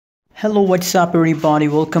Hello, what's up everybody?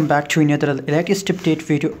 Welcome back to another latest update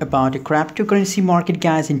video about the cryptocurrency market,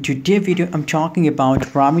 guys. In today's video I'm talking about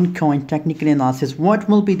Ravencoin technical analysis. What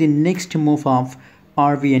will be the next move of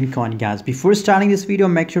RVN coin, guys? Before starting this video,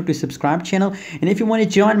 make sure to subscribe channel, and if you want to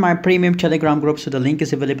join my premium telegram group, so the link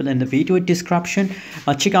is available in the video description.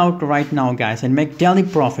 Check out right now, guys, and make daily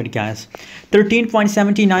profit, guys.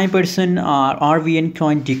 13.79% RVN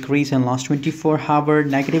coin decrease in last 24 hour.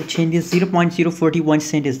 Negative changes 0.041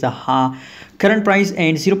 cent is the current price,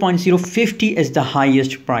 and 0.050 is the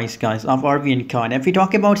highest price, guys, of RVN coin. If we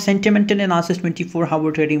talk about sentimental analysis,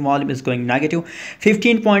 24-hour trading volume is going negative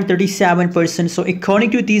 15.37%. so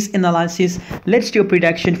according to these analysis, let's do a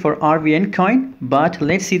prediction for RVN coin, but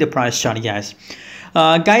let's see the price chart, guys.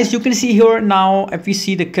 Guys, you can see here now, if we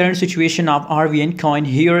see the current situation of RVN coin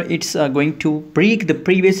here, it's going to break the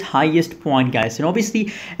previous highest point, guys. And obviously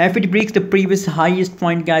if it breaks the previous highest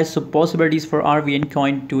point, guys, so possibilities for RVN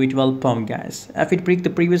coin to it will pump, guys, if it breaks the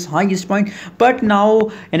previous highest point. But now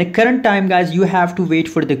in a current time, guys, you have to wait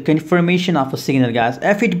for the confirmation of a signal, guys.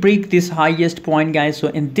 If it breaks this highest point, guys, so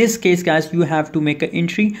in this case, guys, you have to make an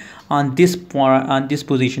entry on this point, on this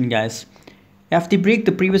position, guys. If they break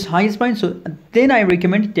the previous highest point, so then I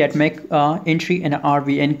recommend that make entry in a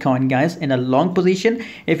RVN coin, guys, in a long position.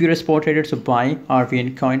 If you're a spot trader, so buy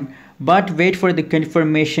RVN coin, but wait for the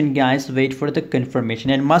confirmation, guys. Wait for the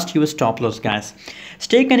confirmation, and must use stop loss, guys.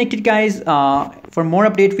 Stay connected, guys, for more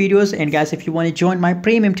update videos. And guys, if you want to join my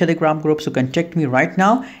premium telegram group, so contact me right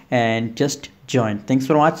now and just join. Thanks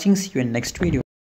for watching. See you in next video.